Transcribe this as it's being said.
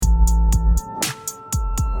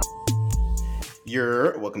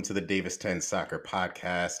Welcome to the Davis 10 Soccer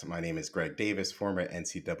Podcast. My name is Greg Davis, former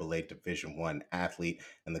NCAA Division I athlete,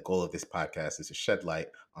 and the goal of this podcast is to shed light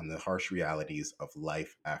on the harsh realities of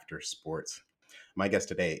life after sports. My guest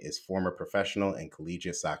today is former professional and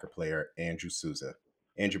collegiate soccer player Andrew Sousa.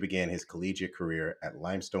 Andrew began his collegiate career at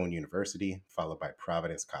Limestone University, followed by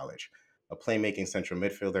Providence College. A playmaking central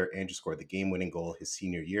midfielder, Andrew scored the game-winning goal his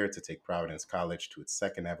senior year to take Providence College to its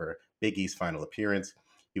second ever Big East final appearance.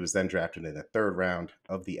 He was then drafted in the third round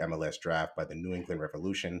of the MLS Draft by the New England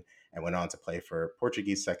Revolution and went on to play for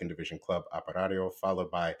Portuguese second division club Operário, followed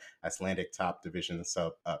by Icelandic top division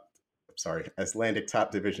side Fylkir.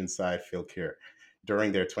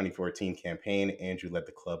 During their 2014 campaign, Andrew led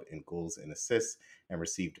the club in goals and assists and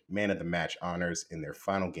received man of the match honors in their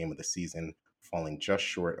final game of the season, falling just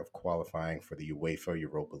short of qualifying for the UEFA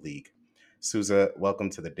Europa League. Sousa, welcome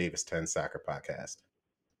to the Davis 10 Soccer Podcast.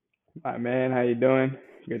 Hi, man. How you doing?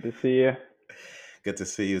 Good to see you. Good to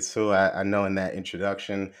see you, too. I know in that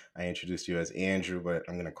introduction, I introduced you as Andrew, but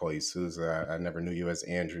I'm going to call you Sousa. I never knew you as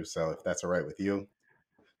Andrew, so if that's all right with you.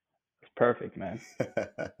 It's perfect, man.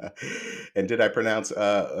 And did I pronounce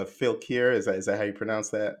Fylkir? Is that how you pronounce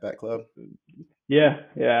that club? Yeah.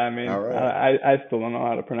 I mean, All right. I still don't know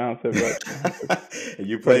how to pronounce it, but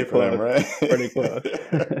You played for them, right? Pretty close.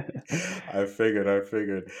 I figured.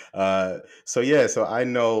 So I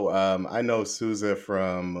know Sousa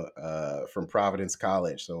from Providence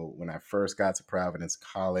College. So when I first got to Providence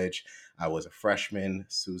College, I was a freshman.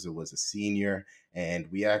 Sousa was a senior, and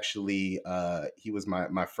we actually he was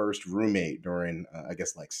my first roommate during I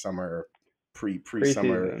guess like summer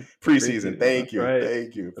preseason. That's right. Thank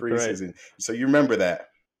you. That's right. Preseason. So you remember that?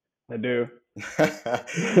 I do. I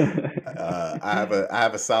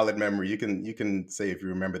have a solid memory. You can say if you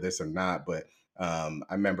remember this or not, but I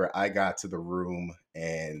remember I got to the room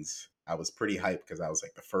and I was pretty hyped because I was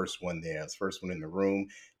like the first one there. I was the first one in the room.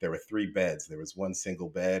 There were 3 beds. There was one single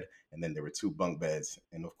bed, and then there were 2 bunk beds.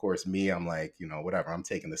 And of course, me, I'm like, whatever. I'm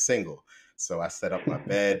taking the single. So I set up my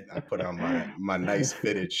bed. I put on my nice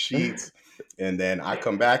fitted sheets. And then I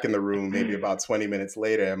come back in the room maybe about 20 minutes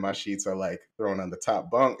later, and my sheets are like thrown on the top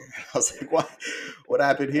bunk. And I was like, what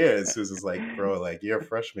happened here? And Susan's like, bro, like you're a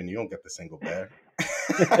freshman. You don't get the single bed.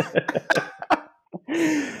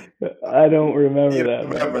 I don't remember You that, man,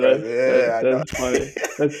 remember? but Yeah, I know. that's funny.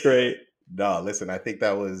 That's great. No, listen, I think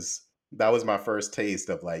that was my first taste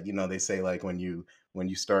of like, they say like when you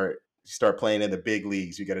start playing in the big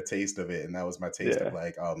leagues, you get a taste of it. And that was my taste of Yeah.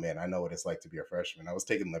 like, oh man, I know what it's like to be a freshman. I was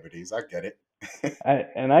taking liberties. I get it.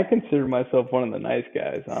 I consider myself one of the nice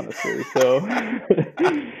guys, honestly. So,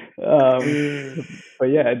 but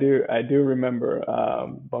yeah, I do remember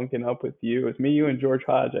bunking up with you. It was me, you, and George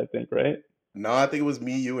Hodge, I think, right? No, I think it was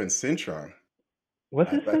me, you, and Cintron. Was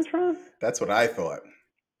it That's Centron? what I thought.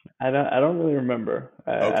 I don't really remember.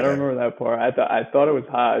 I don't Okay. remember that part. I thought it was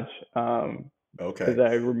Hodge. Okay. Because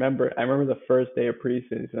I remember the first day of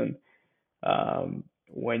preseason.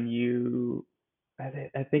 When you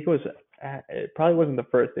I think it was it probably wasn't the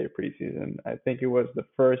first day of preseason. I think it was the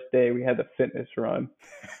first day we had the fitness run.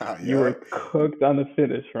 You were Yup. cooked on the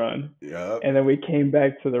fitness run, Yup. and then we came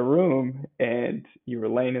back to the room, and you were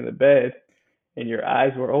laying in the bed, and your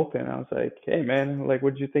eyes were open. I was like, "Hey, man, like,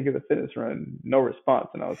 what did you think of the fitness run?" No response,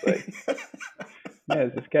 and I was like, "Man,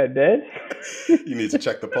 is this guy dead?" You need to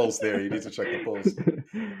check the pulse there. You need to check the pulse.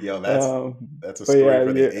 Yo, that's a But story yeah,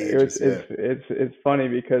 for the ages. Yeah. it's funny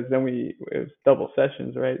because then it was double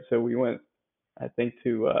sessions, right? So we went, I think,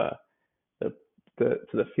 to the to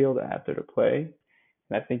the field after the play,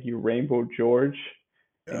 and I think you rainbow George,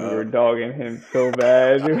 and you were Yup. dogging him so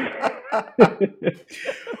bad.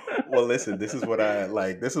 Well, listen, this is what I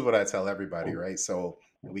like. This is what I tell everybody, right? So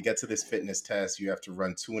we get to this fitness test. You have to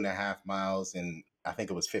run 2.5 miles in, I think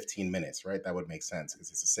it was 15 minutes, right? That would make sense because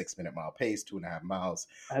it's a 6-minute mile pace, 2.5 miles.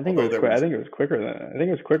 I think it Although was there quick. I was, think it was quicker than. I think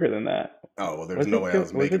it was quicker than that. oh, well, there's Was no it way I two?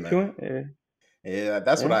 was Was making it that. two? Yeah. Yeah,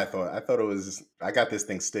 that's what Yeah. I thought. I thought it was, I got this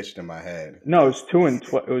thing stitched in my head No, it was because, 2 and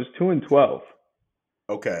 12. It was 2 and 12.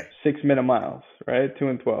 okay. 6 minute miles, right? 2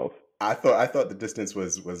 and 12. I thought the distance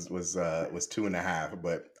was 2.5,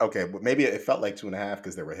 but okay, but maybe it felt like 2.5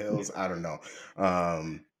 because there were hills. I don't know.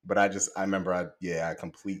 But I remember I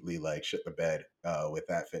completely like shit the bed with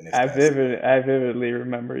that fitness test. I vividly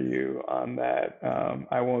remember you on that.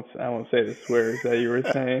 I won't say the swears that you were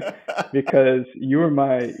saying because you were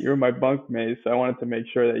my bunkmate, so I wanted to make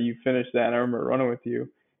sure that you finished that. And I remember running with you,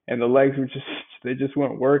 and the legs were just they just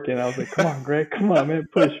weren't working. I was like, come on, Greg, come on, man,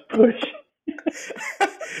 push.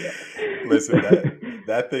 Listen,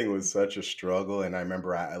 that thing was such a struggle, and I remember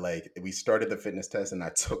like we started the fitness test, and I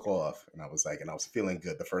took off, and I was feeling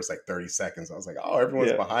good the first like 30 seconds. I was like, oh,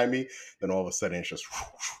 everyone's Yeah. behind me. Then all of a sudden, it's just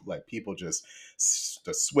like people just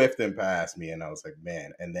swifting past me, and I was like,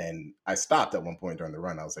 man. And then I stopped at one point during the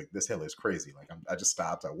run. I was like, this hill is crazy. Like I just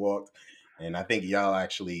stopped. I walked, and I think y'all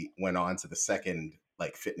actually went on to the second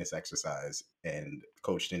like fitness exercise, and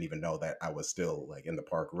coach didn't even know that I was still like in the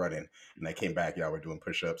park running. And I came back, y'all were doing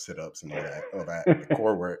push-ups, sit-ups, and all that the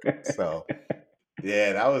core work. So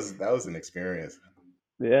yeah, that was an experience.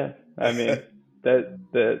 Yeah, I mean that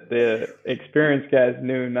the experienced guys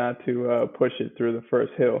knew not to push it through the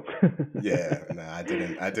first hill. Yeah, no, I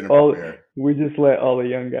didn't All prepare. we just let all the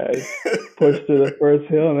young guys push to the first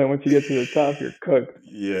hill, and then once you get to the top, you're cooked.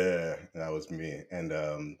 Yeah, that was me. And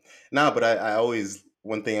no, but I always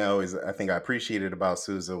one thing I think I appreciated about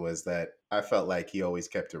Sousa was that I felt like he always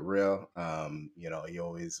kept it real. He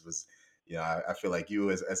always was, I feel like you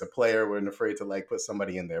as a player weren't afraid to like put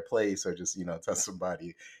somebody in their place or just, tell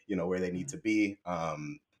somebody, where they need to be.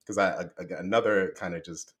 Because another kind of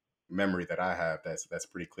just memory that I have that's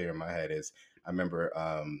pretty clear in my head is I remember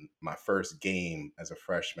my first game as a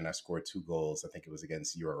freshman, I scored 2 goals. I think it was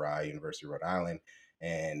against URI, University of Rhode Island,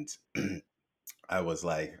 and I was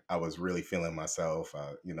really feeling myself.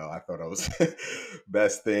 I thought I was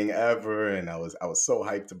best thing ever, and I was so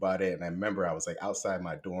hyped about it. And I remember I was like outside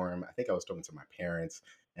my dorm. I think I was talking to my parents,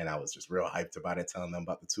 and I was just real hyped about it, telling them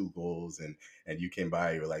about the 2 goals. And you came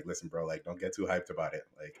by, you were like, "Listen, bro, like don't get too hyped about it.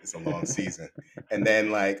 Like it's a long season." And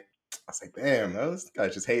then like I was like, damn, those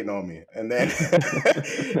guys just hating on me. And then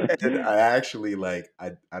and I actually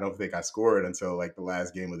I don't think I scored until like the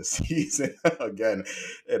last game of the season again.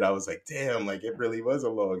 And I was like, damn, like it really was a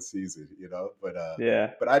long season.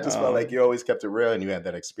 Yeah, But I just felt like you always kept it real and you had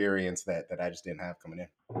that experience that I just didn't have coming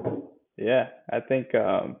in. yeah. I think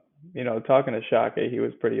talking to Shaka, he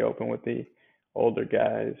was pretty open with the older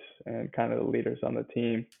guys and kind of the leaders on the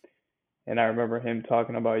team. And I remember him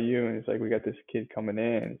talking about you, and he's like, "We got this kid coming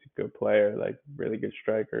in. He's a good player, like really good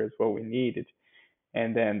striker. It's what we needed."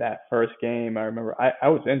 And then that first game, I remember I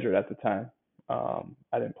was injured at the time.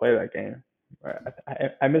 I didn't play that game.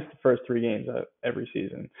 I missed the first 3 games of every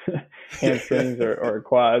season. Hamstrings or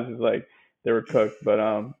quads is like they were cooked. But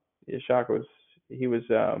Ishak was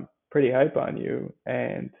pretty hype on you,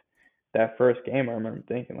 and that first game, I remember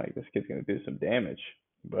thinking like this kid's gonna do some damage.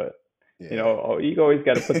 But Yeah. you always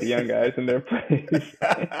got to put the young guys in their place.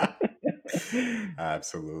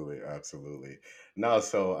 Absolutely, absolutely. No,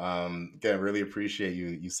 so again, really appreciate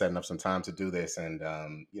you setting up some time to do this. And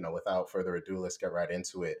without further ado, let's get right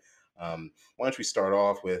into it. Why don't we start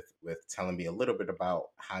off with telling me a little bit about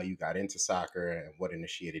how you got into soccer and what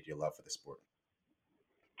initiated your love for the sport?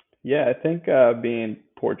 Yeah, I think being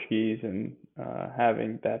Portuguese and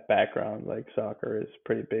having that background like soccer is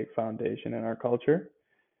pretty big foundation in our culture.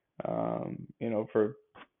 For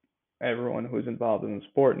everyone who's involved in the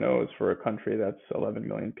sport knows for a country that's 11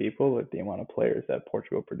 million people, like the amount of players that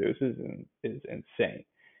Portugal produces is insane.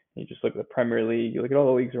 You just look at the Premier League, you look at all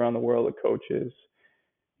the leagues around the world, the coaches,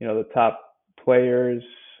 the top players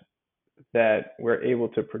that we're able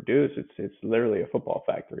to produce. It's literally a football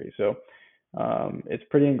factory. So it's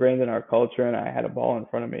pretty ingrained in our culture, and I had a ball in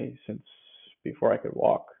front of me since before I could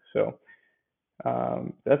walk. So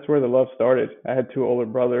that's where the love started. I had 2 older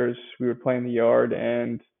brothers. We would play in the yard,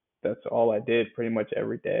 and that's all I did pretty much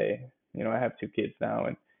every day. I have 2 kids now,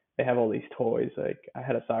 and they have all these toys. Like I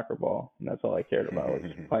had a soccer ball, and that's all I cared about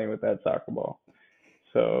was playing with that soccer ball.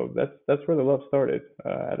 So that's where the love started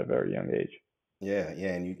at a very young age. Yeah,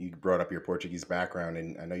 yeah, and you brought up your Portuguese background,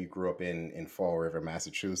 and I know you grew up in Fall River,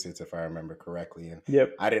 Massachusetts, if I remember correctly. And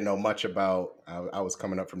Yep. I didn't know much about. I was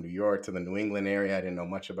coming up from New York to the New England area. I didn't know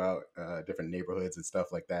much about different neighborhoods and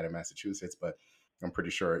stuff like that in Massachusetts. But I'm pretty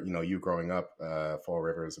sure you growing up, Fall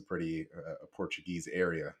River is a pretty Portuguese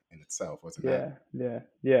area in itself, wasn't that?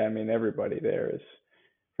 Yeah. I mean, everybody there is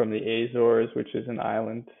from the Azores, which is an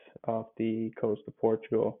island off the coast of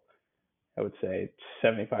Portugal. I would say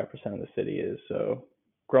 75% of the city is. So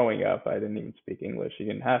growing up, I didn't even speak English. You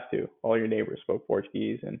didn't have to. All your neighbors spoke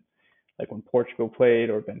Portuguese, and like when Portugal played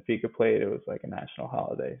or Benfica played, it was like a national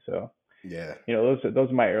holiday. So Yeah. those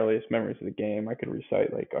are my earliest memories of the game. I could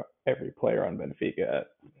recite like every player on Benfica at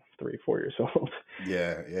 3, 4 years old.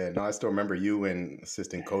 Yeah, yeah. No, I still remember you and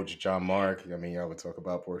assistant coach John Mark. I mean, y'all would talk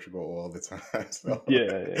about Portugal all the time.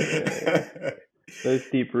 Yeah. There's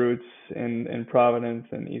deep roots in Providence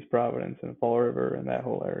and East Providence and Fall River and that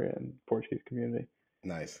whole area and Portuguese community.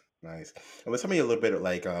 Nice. Nice. And tell me a little bit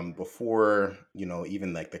like before,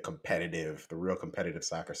 even like the real competitive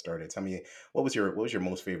soccer started. Tell me what was your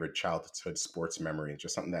most favorite childhood sports memory?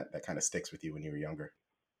 Just something that kind of sticks with you when you were younger.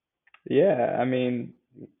 Yeah, I mean,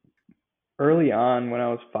 early on when I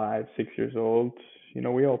was 5, 6 years old,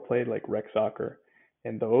 we all played like rec soccer,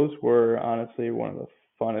 and those were honestly one of the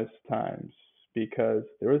funnest times because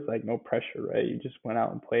there was like no pressure, right? You just went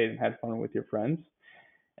out and played and had fun with your friends,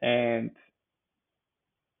 and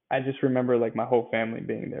I just remember like my whole family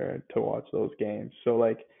being there to watch those games. So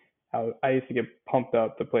like I used to get pumped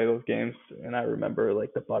up to play those games, and I remember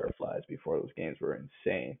like the butterflies before those games were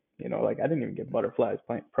insane. Like I didn't even get butterflies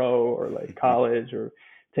playing pro or like college or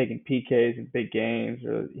taking PKs in big games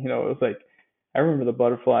or it was like I remember the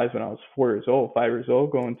butterflies when I was 4 years old, 5 years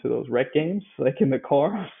old, going to those rec games like in the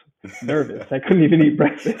car. I was nervous. I couldn't even eat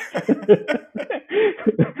breakfast.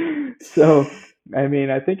 So I mean,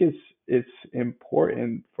 I think it's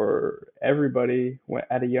important for everybody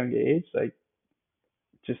at a young age, like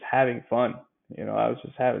just having fun. I was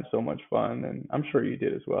just having so much fun, and I'm sure you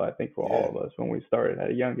did as well. I think for all Yeah. of us when we started at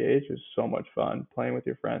a young age, it was so much fun playing with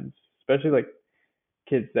your friends, especially like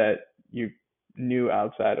kids that you knew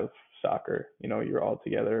outside of soccer. You're all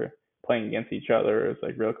together playing against each other. It was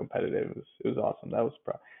like real competitive. It was awesome.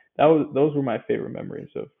 Those were my favorite memories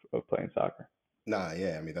of playing soccer. Nah,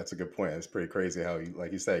 yeah, I mean that's a good point. It's pretty crazy how you,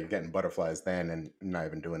 like you said, you're getting butterflies then, and not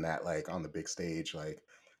even doing that like on the big stage, like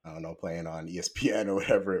I don't know, playing on ESPN or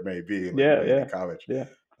whatever it may be, like Yeah, playing in yeah, college. yeah.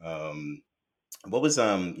 Um, what was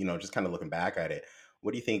just kind of looking back at it,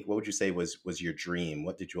 what do you think? What would you say was your dream?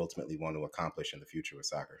 What did you ultimately want to accomplish in the future with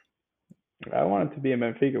soccer? I wanted to be a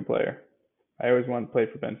Benfica player. I always wanted to play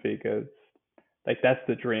for Benfica. It's like that's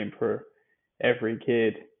the dream for every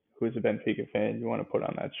kid who's a Benfica fan. You want to put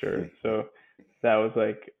on that shirt. So that was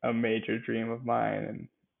like a major dream of mine,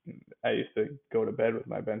 and I used to go to bed with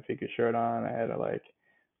my Benfica shirt on. I had like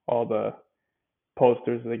all the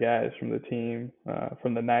posters of the guys from the team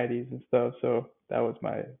from the '90s and stuff. So that was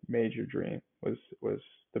my major dream was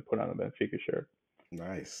to put on a Benfica shirt.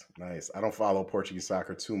 Nice, nice. I don't follow Portuguese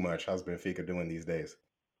soccer too much. How's Benfica doing these days?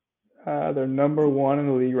 They're number one in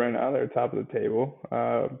the league right now. They're top of the table,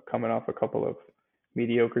 coming off a couple of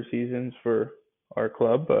mediocre seasons for our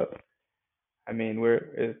club. But I mean,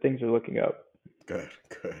 things are looking up. Good,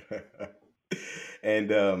 good. And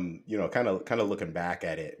kind of looking back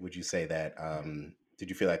at it, would you say that did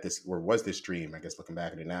you feel like this, or was this dream, I guess looking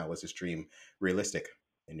back at it now, was this dream realistic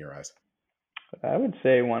in your eyes? I would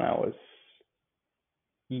say when I was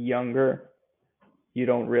younger, you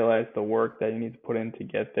don't realize the work that you need to put in to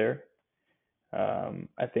get there.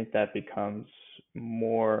 I think that becomes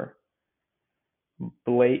more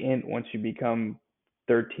blatant once you become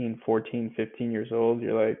 13, 14, 15 years old.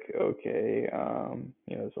 You're like, okay,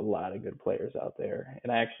 there's a lot of good players out there.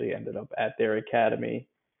 And I actually ended up at their academy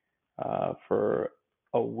for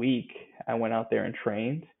a week. I went out there and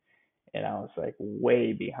trained, and I was like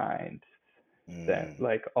way behind that, Mm,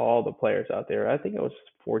 like all the players out there. I think I was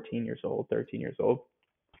 14 years old, 13 years old.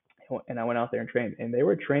 And I went out there and trained, and they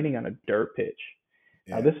were training on a dirt pitch.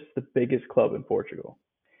 Now, yeah. this is the biggest club in Portugal.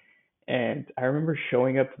 And I remember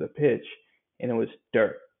showing up to the pitch, and it was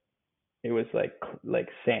dirt. It was like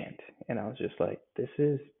sand, and I was just like, "This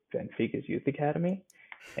is Benfica's youth academy."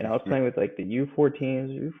 And I was playing with like the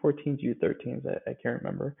U14s, U14s, U13s. I can't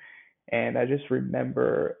remember, and I just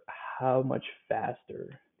remember how much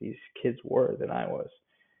faster these kids were than I was.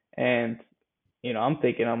 And I'm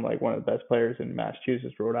thinking I'm like one of the best players in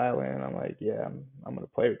Massachusetts, Rhode Island. And I'm like, yeah, I'm gonna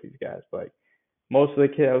play with these guys. But like, most of the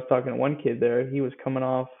kid, I was talking to one kid there. He was coming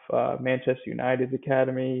off Manchester United's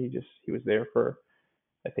academy. He was there for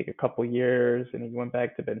I think a couple years, and he went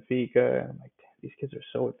back to Benfica. And I'm like, damn, these kids are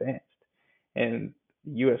so advanced. And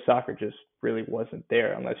U.S. soccer just really wasn't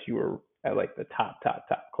there unless you were at like the top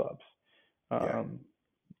clubs. Yeah. Um,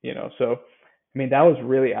 so I mean that was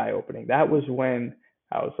really eye opening. That was when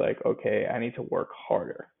I was like, okay, I need to work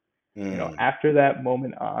harder. Mm, After that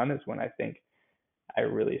moment on is when I think I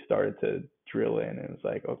really started to drill in and was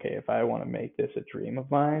like, okay, if I want to make this a dream of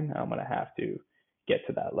mine, I'm gonna have to get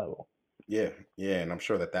to that level. yeah, yeah, and I'm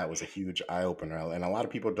sure that was a huge eye opener, and a lot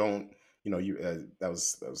of people don't, you that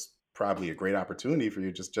was probably a great opportunity for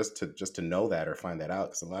you just to know that or find that out,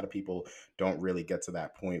 because a lot of people don't really get to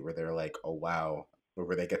that point where they're like, oh wow, or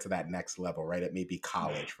where they get to that next level, right? It may be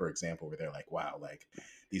college, for example, where they're like, wow, like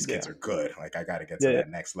these kids Yeah, are good, like I got to get to yeah, that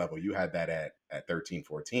next level. You had that at 13,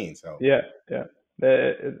 14, so yeah, yeah.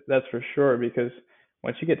 That's for sure because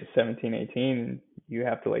once you get to 17, 18, you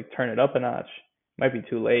have to like turn it up a notch. Might be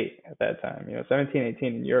too late at that time. 17,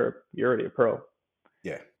 18 in Europe, you're already a pro.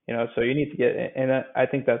 yeah. So you need to get, and I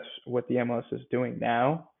think that's what the MLS is doing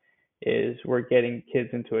now. is we're getting kids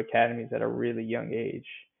into academies at a really young age.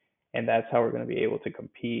 And that's how we're going to be able to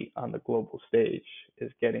compete on the global stage,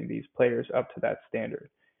 is getting these players up to that standard.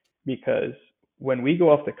 Because when we go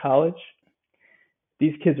off to college,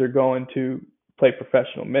 these kids are going to play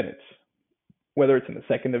professional minutes, whether it's in the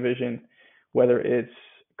second division, whether it's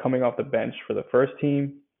coming off the bench for the first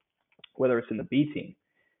team, whether it's in the B team.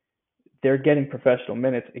 They're getting professional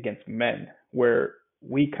minutes against men, where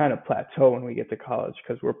we kind of plateau when we get to college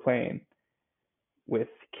because we're playing with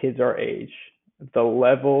kids our age. The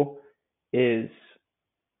level is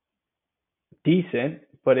decent,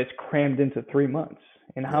 but it's crammed into 3 months.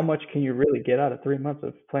 And how Yeah, much can you really get out of 3 months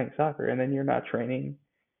of playing soccer? And then you're not training.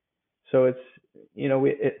 So it's,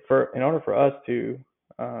 for in order for us to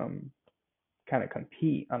um, kind of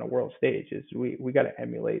compete on a world stage, is we got to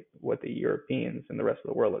emulate what the Europeans and the rest of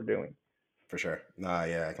the world are doing. for sure. Nah,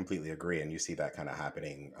 yeah, I completely agree. And you see that kind of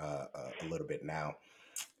happening a little bit now.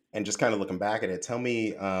 And just kind of looking back at it, tell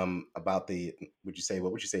me about what would you say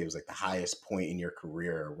was like the highest point in your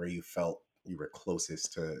career where you felt you were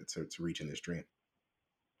closest to reaching this dream?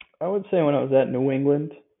 I would say when I was at New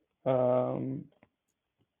England, um,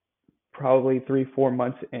 probably 3 4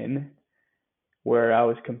 months in, where I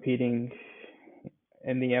was competing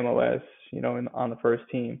in the MLS, on the first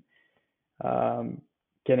team, um,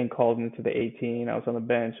 getting called into the 18. I was on the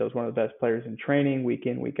bench. I was one of the best players in training, week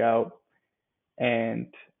in, week out, and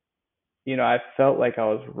I felt like I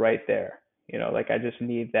was right there. Like I just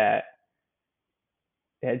need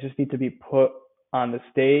to be put on the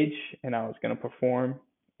stage, and I was going to perform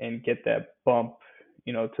and get that bump,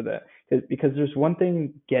 to the, because there's one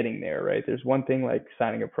thing getting there, right? There's one thing like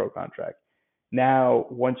signing a pro contract. Now,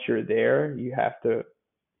 once you're there, you have to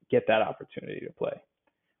get that opportunity to play.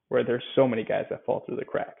 Where there's so many guys that fall through the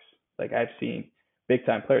cracks. Like I've seen big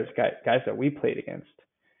time players, guys that we played against,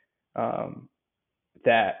 um,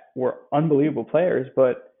 that were unbelievable players,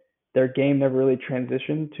 but their game never really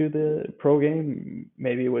transitioned to the pro game.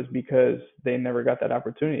 Maybe it was because they never got that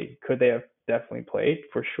opportunity. Could they have definitely played?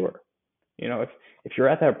 For sure. If you're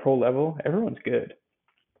at that pro level, everyone's good.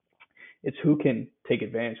 It's who can take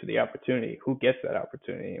advantage of the opportunity, who gets that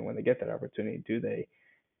opportunity, and when they get that opportunity, do they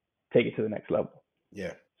take it to the next level?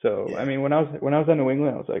 Yeah, So I yeah, mean, when I was in New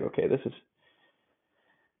England, I was like, okay, this is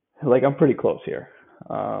like I'm pretty close here.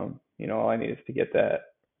 All I need is to get that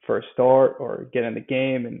first start or get in the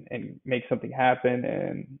game and make something happen,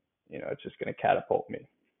 and it's just gonna catapult me.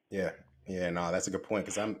 yeah, yeah. No, that's a good point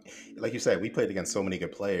because I'm like you said, we played against so many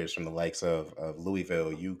good players from the likes of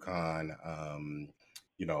Louisville, UConn,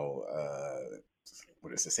 you know,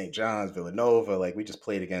 what is it, St. John's, Villanova. Like we just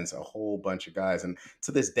played against a whole bunch of guys, and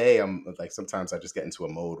to this day, I'm like sometimes I just get into a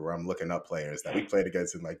mode where I'm looking up players that we played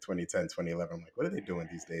against in like 2010, 2011. I'm like, what are they doing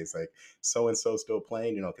these days? Like so and so still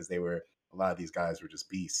playing, because they were. A lot of these guys were just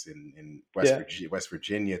beasts in Yeah, West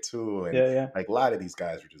Virginia too, and yeah, yeah, like a lot of these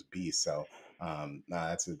guys were just beasts. So nah,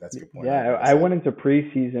 that's a good point. yeah. Like I I said, went into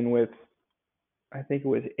preseason with, I think it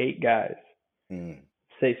was 8 guys. mm,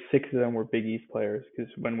 Say 6 of them were Big East players, because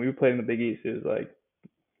when we played in the Big East, it was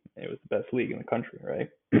the best league in the country, right?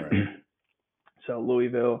 right, So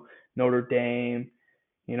Louisville, Notre Dame,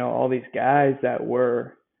 all these guys that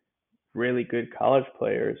were really good college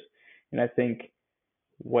players. And I think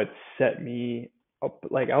what set me up,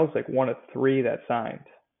 like I was like one of three that signed.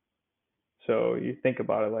 So you think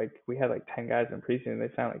about it, like we had like 10 guys in preseason.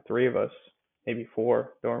 They signed like three of us, maybe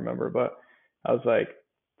four, don't remember. But I was like,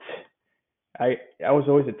 I was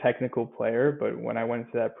always a technical player, but when I went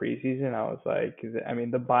into that preseason, I was like, I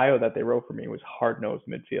mean, the bio that they wrote for me was hard nosed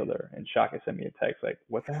midfielder, and Shaka sent me a text like,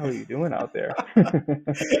 "What the hell are you doing out there?" And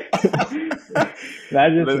I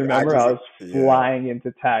just I remember just I was yeah. flying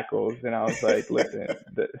into tackles, and I was like, "Listen,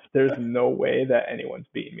 there's no way that anyone's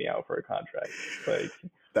beating me out for a contract." Like,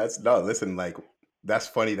 That's no, listen, like that's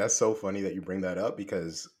funny. That's so funny that you bring that up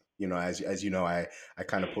because as you know, I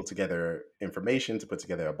kind of pulled together information to put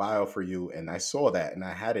together a bio for you, and I saw that, and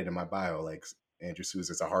I had it in my bio like Andrew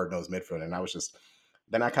Sousa is a hard nosed midfielder, and I was just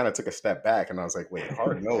then I kind of took a step back, and I was like, wait,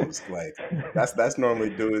 hard nosed, like that's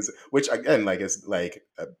normally dudes, which again, like it's like.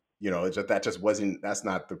 That just wasn't. That's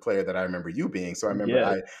not the player that I remember you being. So I remember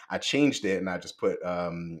yeah, I changed it and I just put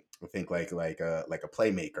I think like a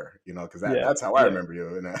playmaker, because yeah, that's how I yeah, remember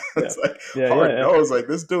you. And yeah, it's like yeah, yeah, hard yeah, nose, like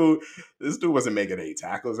this dude wasn't making any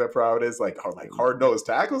tackles at Providence, like hard nose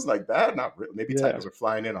tackles like that. Not really. Maybe yeah. tackles were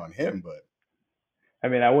flying in on him, but I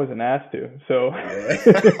mean, I wasn't asked to, so. yeah,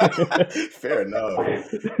 fair enough.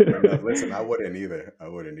 Fair enough. Listen, I wouldn't either. I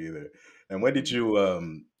wouldn't either. And when did you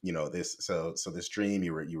this so this dream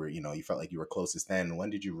you were you felt like you were closest then. When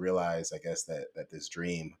did you realize, I guess, that this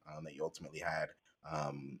dream that you ultimately had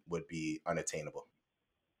would be unattainable?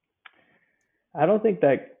 I don't think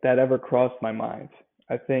that ever crossed my mind.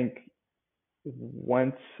 I think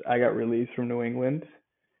once I got released from New England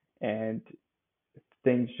and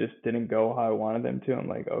things just didn't go how I wanted them to, I'm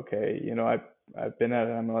like, okay, I've been at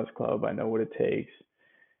an MLS club. I know what it takes.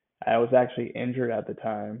 I was actually injured at the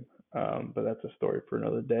time, but that's a story for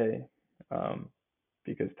another day. Um,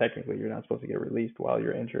 because technically you're not supposed to get released while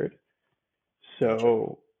you're injured. Gotcha.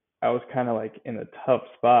 So I was kind of like in a tough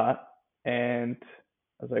spot, and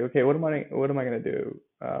I was like, okay, what am I gonna do?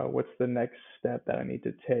 What's the next step that I need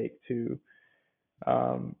to take to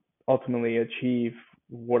um, ultimately achieve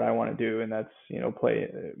what I want to do? And that's play.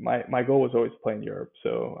 My goal was always to play in Europe,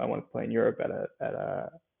 so I wanted to play in Europe at a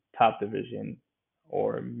top division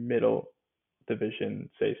or middle division,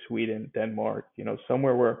 say Sweden, Denmark,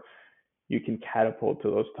 somewhere where you can catapult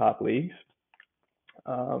to those top leagues.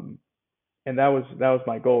 Um, and that was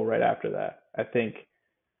my goal right after that. I think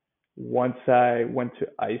once I went to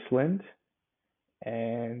Iceland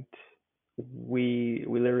and we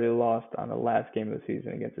literally lost on the last game of the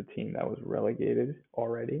season against a team that was relegated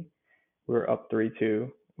already. We were up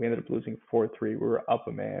 3-2. We ended up losing 4-3. We were up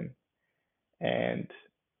a man, and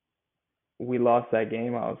we lost that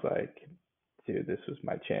game. I was like, dude, this was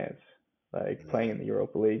my chance. Like playing Mm, in the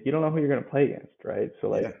Europa League, you don't know who you're gonna play against, right? So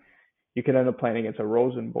yeah. like you could end up playing against a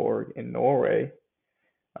Rosenborg in Norway.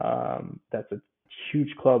 That's a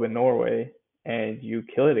huge club in Norway, and you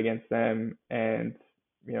kill it against them, and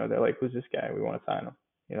they're like, "Who's this guy? We want to sign him."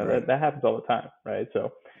 Right. That happens all the time, right?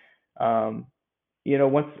 So, um,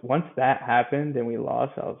 once that happened and we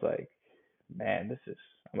lost, I was like, "Man, this is."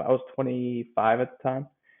 I was 25 at the time,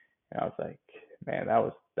 and I was like, "Man, that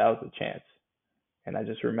was a chance." And I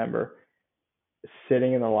just remember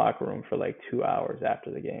sitting in the locker room for like 2 hours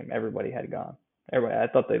after the game. Everybody had gone. Everybody, I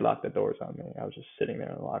thought they locked the doors on me. I was just sitting there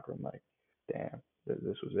in the locker room, like, damn,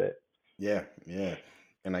 this was it. Yeah, yeah.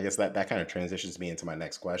 And I guess that kind of transitions me into my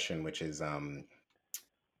next question, which is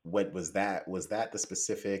what was that? Was that the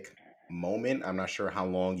specific moment? I'm not sure how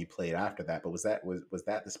long you played after that, but was that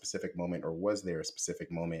the specific moment, or was there a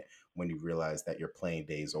specific moment when you realized that your playing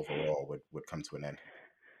days overall would come to an end?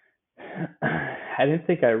 I didn't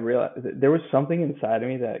think I realized there was something inside of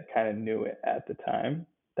me that kind of knew it at the time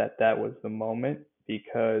that that was the moment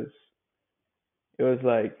because it was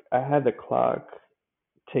like I had the clock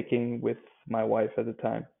ticking with my wife at the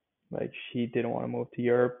time. Like she didn't want to move to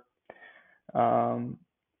Europe. Um,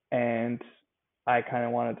 and I kind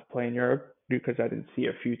of wanted to play in Europe because I didn't see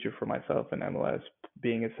a future for myself in MLS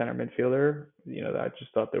being a center midfielder. I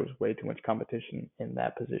just thought there was way too much competition in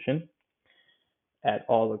that position at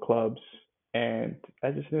all the clubs. And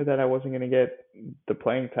I just knew that I wasn't going to get the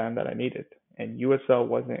playing time that I needed. And USL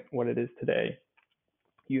wasn't what it is today.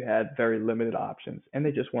 You had very limited options, and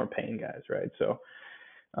they just weren't paying guys, right? So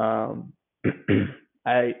um,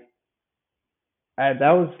 I,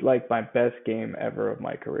 that was like my best game ever of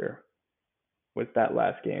my career was that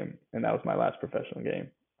last game, and that was my last professional game.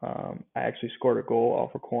 I actually scored a goal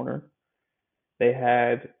off a corner. They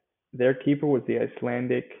had their keeper was the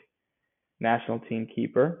Icelandic national team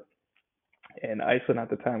keeper, and Iceland at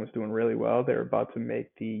the time was doing really well. They were about to make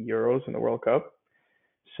the Euros and the World Cup,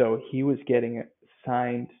 so he was getting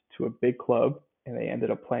signed to a big club, and they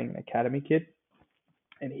ended up playing an academy kid,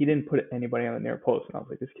 and he didn't put anybody on the near post, and I was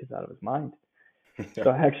like, this kid's out of his mind.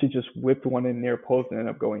 So I actually just whipped one in near post and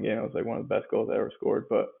ended up going in. It was like one of the best goals I ever scored.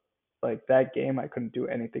 But like that game, I couldn't do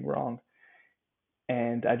anything wrong.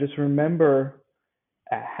 And I just remember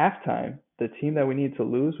at halftime, the team that we needed to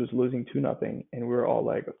lose was losing 2-0, and we were all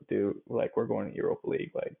like, dude, like we're going to Europa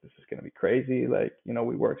League. Like this is gonna be crazy. Like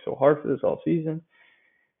we worked so hard for this all season,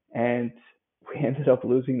 and we ended up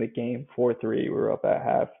losing the game 4-3. We were up at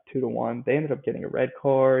half 2-1. They ended up getting a red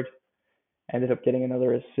card. Ended up getting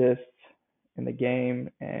another assist in the game,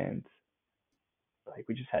 and like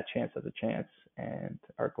we just had chance after chance, and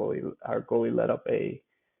our goalie let up a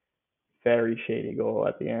very shady goal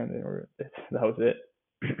at the end, and that was it.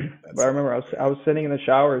 But I That's remember I was sitting in the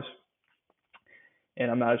showers,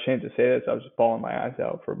 and I'm not ashamed to say this. I was just bawling my eyes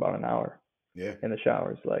out for about an hour yeah, in the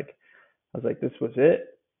showers. Like I was like, this was it.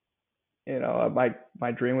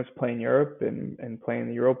 My dream was playing Europe and playing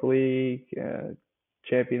the Europa League,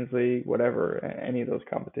 Champions League, whatever, any of those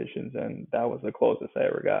competitions, and that was the closest I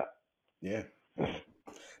ever got. yeah, yeah.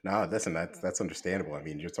 No, listen, that's understandable. I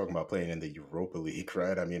mean, you're talking about playing in the Europa League,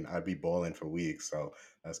 right? I mean, I'd be balling for weeks, so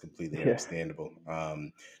that's completely Yeah. understandable.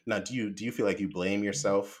 Now, do you feel like you blame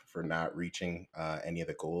yourself for not reaching any of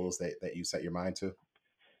the goals that you set your mind to?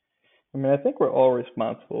 I mean, I think we're all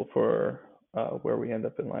responsible for where we end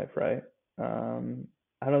up in life, right?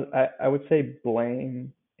 I don't. I would say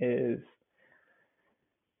blame is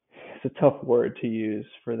it's a tough word to use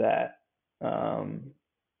for that. Um,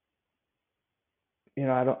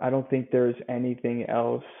 I don't think there's anything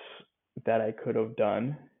else that I could have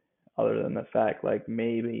done other than the fact like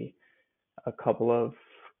maybe a couple of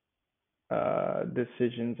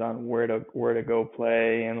decisions on where to go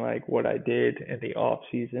play and like what I did in the off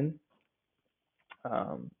season.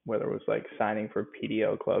 Whether it was like signing for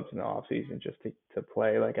PDL clubs in the off season just to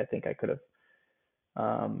play, like I think I could have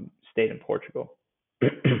stayed in Portugal.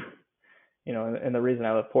 And the reason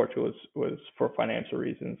I left Portugal was for financial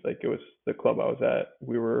reasons. Like it was the club I was at.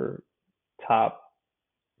 Top.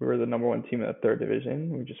 We were the number one team in the third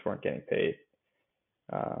division. We just weren't getting paid.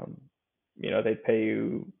 Um, they'd pay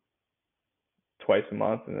you twice a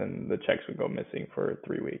month, and then the checks would go missing for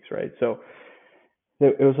 3 weeks, right? So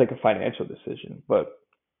it was like a financial decision. But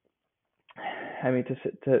I mean,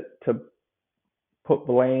 to put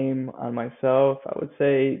blame on myself, I would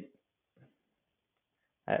say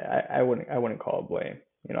I wouldn't call it blame.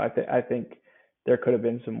 I think there could have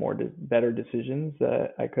been some more better decisions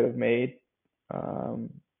that I could have made. Um,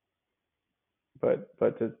 but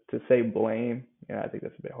to say blame, I think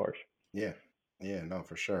that's a bit harsh. Yeah. Yeah, no,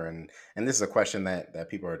 for sure. And this is a question that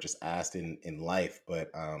people are just asked in life, but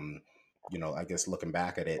I guess looking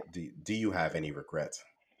back at it, do you have any regrets?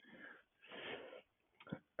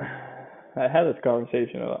 I had this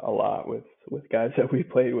conversation a lot with guys that we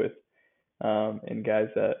played with, and guys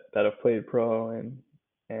that have played pro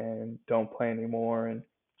and don't play anymore. And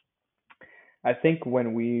I think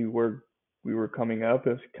when we were coming up,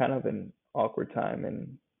 it was kind of an awkward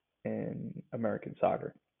time in American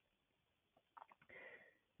soccer.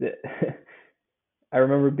 I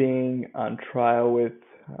remember being on trial with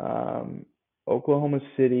um, Oklahoma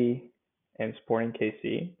City and Sporting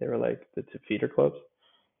KC. They were like the two feeder clubs,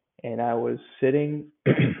 and I was sitting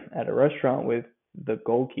at a restaurant with the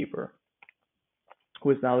goalkeeper, who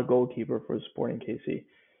is now the goalkeeper for Sporting KC.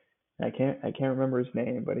 And I can't remember his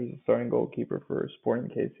name, but he's a starting goalkeeper for Sporting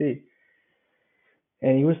KC.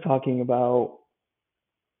 And he was talking about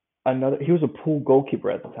he was a pool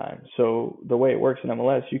goalkeeper at the time. So the way it works in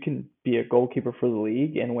MLS, you can be a goalkeeper for the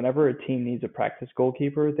league, and whenever a team needs a practice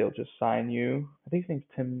goalkeeper, they'll just sign you. I think his name's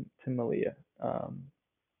Tim Malia.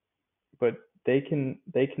 But they can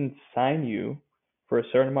sign you for a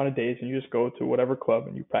certain amount of days, and you just go to whatever club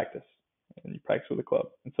and you practice with the club.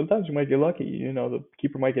 And sometimes you might get lucky. The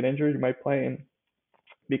keeper might get injured, you might play and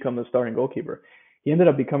become the starting goalkeeper. He ended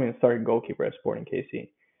up becoming the starting goalkeeper at Sporting KC,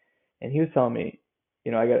 and he was telling me,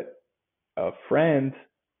 I got a friend.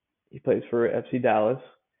 He plays for FC Dallas.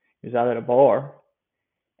 He was out at a bar,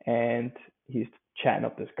 and he's chatting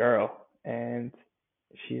up this girl, and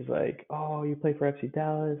she's like, "Oh, you play for FC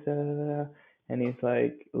Dallas?" And he's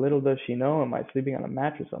like, "Little does she know, am I sleeping on a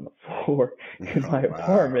mattress on the floor in Oh, my wow.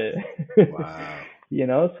 apartment?" Wow.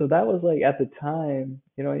 So that was like at the time,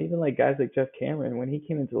 and even like guys like Jeff Cameron, when he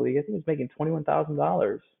came into the league, I think he was making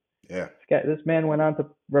 $21,000. Yeah. This man went on to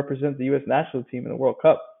represent the U.S. national team in the World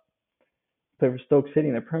Cup, played for Stoke City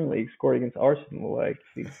in the Premier League, scored against Arsenal. Like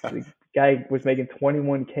the guy was making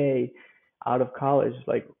 21K out of college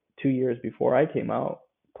like 2 years before I came out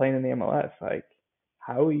playing in the MLS. Like,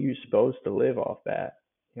 how are you supposed to live off that?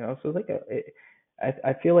 So it's like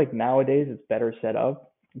I feel like nowadays it's better set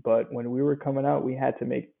up, but when we were coming out, we had to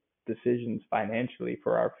make decisions financially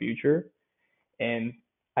for our future, and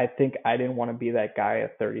I think I didn't want to be that guy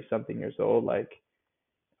at 30 something years old. Like,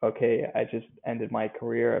 okay, I just ended my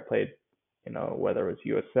career. I played, whether it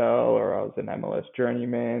was USL or I was an MLS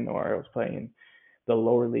journeyman or I was playing in the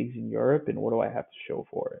lower leagues in Europe, and what do I have to show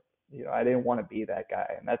for it? I didn't want to be that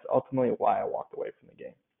guy, and that's ultimately why I walked away from the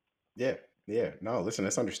game. Yeah, yeah. No, listen,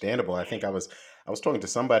 it's understandable. I think I was talking to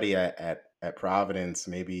somebody at Providence,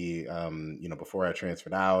 maybe before I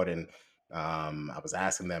transferred out, and I was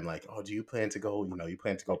asking them like, "Oh, do you plan to go? You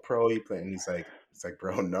plan to go pro? You plan?" And he's like,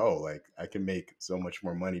 "Bro, no. Like, I can make so much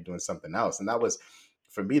more money doing something else." And that was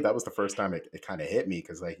for me. That was the first time it kind of hit me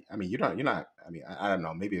because, like, I mean, you're not. I mean, I don't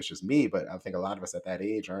know. Maybe it's just me, but I think a lot of us at that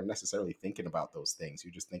age aren't necessarily thinking about those things.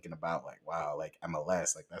 You're just thinking about like, wow, like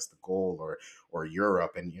MLS, like that's the goal, or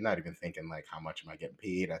Europe, and you're not even thinking like how much am I getting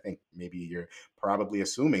paid. I think maybe you're probably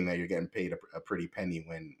assuming that you're getting paid a pretty penny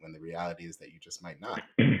when the reality is that you just might not,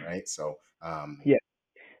 right? So Yeah,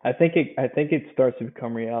 I think it starts to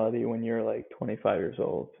become reality when you're like 25 years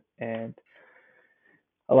old, and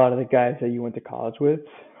a lot of the guys that you went to college with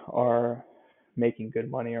are making good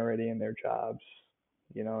money already in their jobs,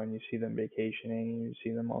 and you see them vacationing, you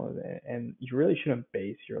see them all of that, and you really shouldn't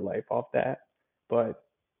base your life off that, but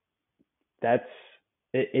that's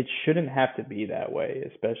it shouldn't have to be that way,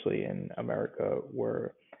 especially in America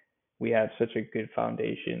where we have such a good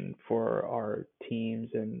foundation for our teams,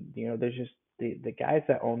 and there's just the guys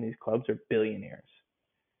that own these clubs are billionaires,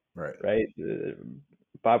 Right. right?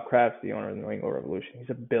 Bob Kraft's the owner of the New England Revolution. He's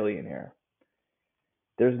a billionaire.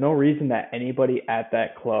 There's no reason that anybody at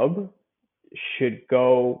that club should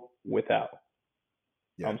go without.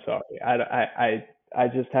 Yeah. I'm sorry. I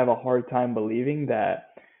just have a hard time believing that,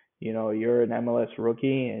 you're an MLS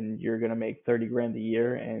rookie and you're gonna make 30 grand a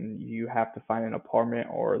year and you have to find an apartment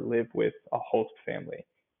or live with a host family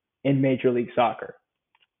in Major League Soccer.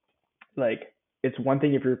 Like, it's one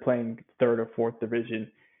thing if you're playing third or fourth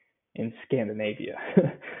division in Scandinavia,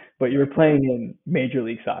 but you're Right. playing in Major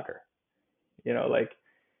League Soccer. Like,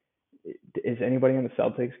 is anybody on the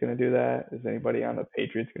Celtics going to do that? Is anybody on the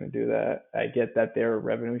Patriots going to do that? I get that their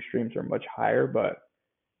revenue streams are much higher, but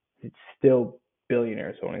it's still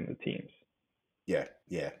billionaires owning the teams. Yeah,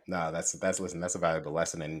 yeah. No, listen, that's a valuable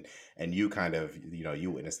lesson, and you kind of,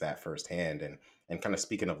 you witnessed that firsthand, and kind of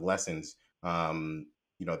speaking of lessons,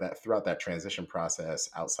 that throughout that transition process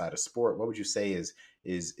outside of sport, what would you say is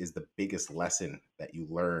the biggest lesson that you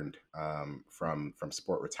learned from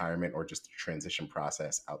sport retirement or just the transition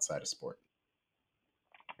process outside of sport?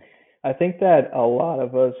 I think that a lot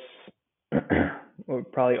of us, or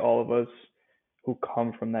probably all of us who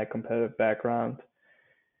come from that competitive background,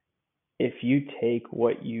 if you take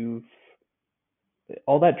all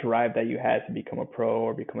that drive that you had to become a pro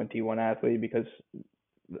or become a D1 athlete, because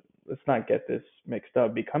let's not get this mixed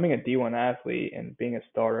up. Becoming a D1 athlete and being a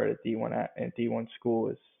starter at a D1 school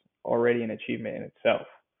is already an achievement in itself.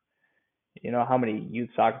 You know how many youth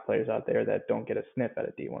soccer players out there that don't get a sniff at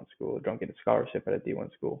a D1 school or don't get a scholarship at a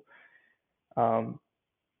D1 school? Um,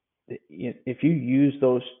 if you use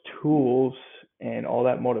those tools and all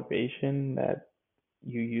that motivation that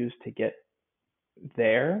you use to get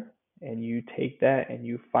there, and you take that and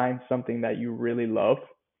you find something that you really love,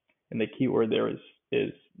 and the key word there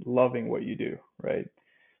is loving what you do, right?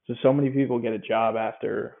 So many people get a job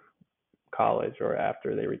after college or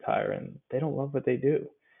after they retire and they don't love what they do.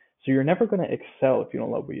 So you're never going to excel if you don't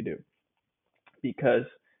love what you do, because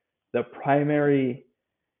the primary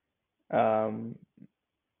um,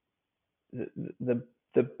 the,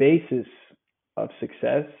 the basis of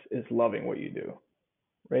success is loving what you do,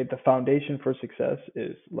 right? The foundation for success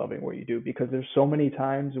is loving what you do, because there's so many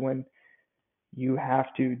times when you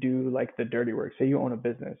have to do like the dirty work. Say you own a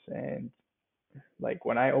business, and like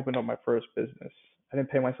when I opened up my first business, I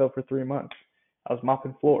didn't pay myself for 3 months. I was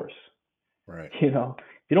mopping floors. Right. If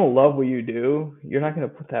you don't love what you do, you're not going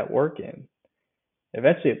to put that work in.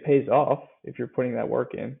 Eventually it pays off if you're putting that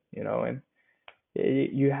work in, and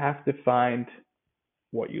you have to find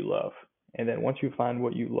what you love. And then once you find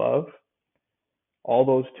what you love, all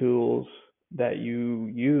those tools that you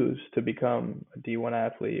use to become a D1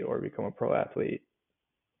 athlete or become a pro athlete,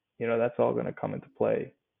 that's all going to come into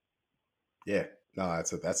play. Yeah. No,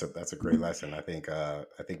 that's a great lesson. I think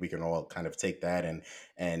we can all kind of take that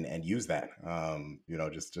and use that.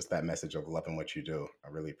 Just that message of loving what you do. I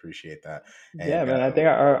really appreciate that. Yeah, And man, I think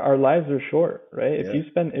our lives are short, right? yeah,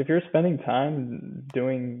 If you're spending time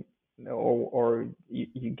doing, or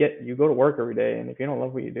you go to work every day, and if you don't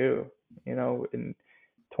love what you do, in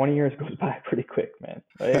 20 years goes by pretty quick, man.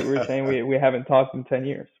 Right? We were saying we haven't talked in 10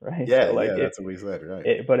 years, right? yeah, So like yeah, that's what we said, right?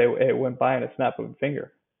 it went by in a snap of a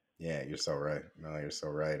finger. Yeah, you're so right. No, you're so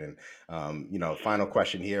right. And final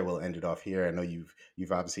question here. We'll end it off here. I know you've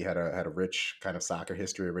obviously had a rich kind of soccer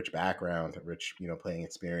history, a rich background, a rich playing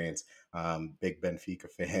experience. Big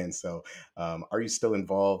Benfica fan. So, are you still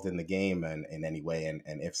involved in the game and in any way?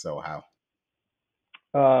 And if so, how?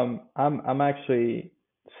 I'm actually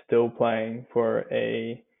still playing for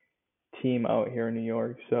a team out here in New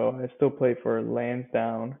York. So I still play for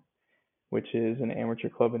Lansdowne, which is an amateur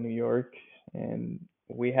club in New York, and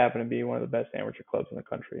we happen to be one of the best amateur clubs in the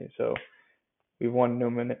country. So we've won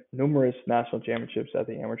numerous national championships at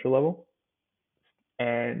the amateur level,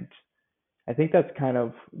 and I think that's kind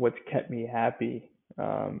of what's kept me happy.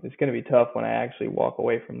 It's going to be tough when I actually walk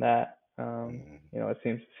away from that. Mhm.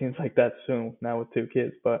 It seems like that soon now with 2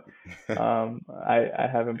 kids, but I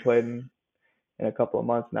haven't played in a couple of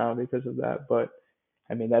months now because of that. But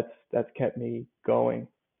I mean, that's kept me going.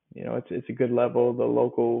 It's a good level. The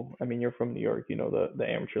local, I mean, you're from New York, the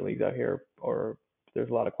amateur leagues out here, or there's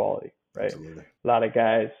a lot of quality, right? Absolutely. A lot of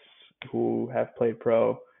guys who have played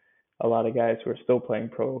pro, a lot of guys who are still playing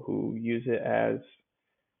pro who use it as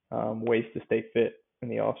ways to stay fit in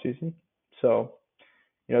the off season. So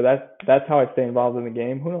that's how I stay involved in the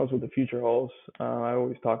game. Who knows what the future holds? I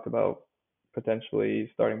always talked about potentially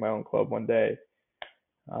starting my own club one day,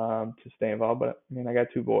 to stay involved. But I mean, I got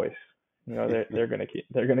 2 boys. They're gonna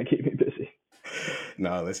keep me busy.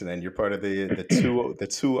 No, listen, and you're part of the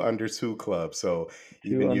two under two club. So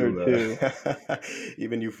Two even under you, two.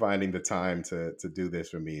 even you finding the time to do this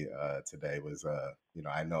for me today was,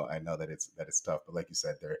 I know that it's tough. But like you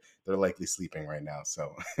said, they're likely sleeping right now,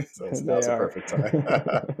 so so it's They now's a are. perfect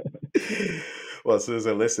time. Well,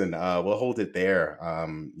 Susan, listen, we'll hold it there.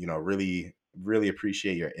 Really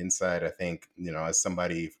appreciate your insight. I think, as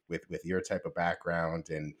somebody with your type of background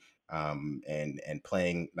and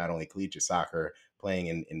playing not only collegiate soccer,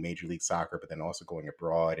 playing in Major League Soccer, but then also going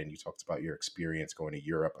abroad. And you talked about your experience going to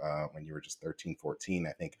Europe when you were just 13, 14.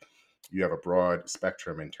 I think you have a broad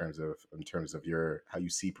spectrum in terms of your how you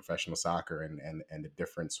see professional soccer and the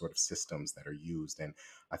different sort of systems that are used. And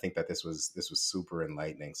I think that this was super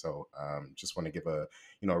enlightening. So just want to give a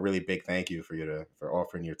really big thank you for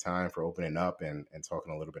offering your time, for opening up and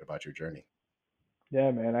talking a little bit about your journey.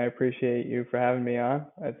 Yeah, man, I appreciate you for having me on.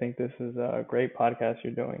 I think this is a great podcast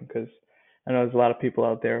you're doing because I know there's a lot of people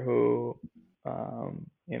out there who,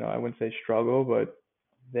 I wouldn't say struggle, but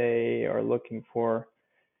they are looking for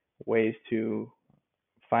ways to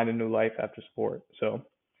find a new life after sport. So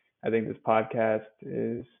I think this podcast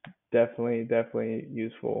is definitely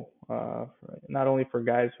useful, not only for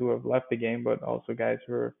guys who have left the game, but also guys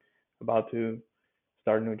who are about to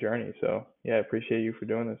start a new journey. So yeah, I appreciate you for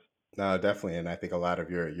doing No, definitely, and I think a lot of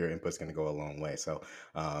your input's going to go a long way. So,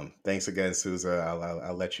 thanks again, Sousa.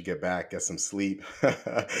 I'll let you get back, get some sleep,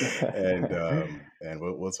 this. and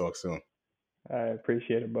we'll talk soon. I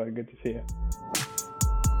appreciate it, bud. Good to see you.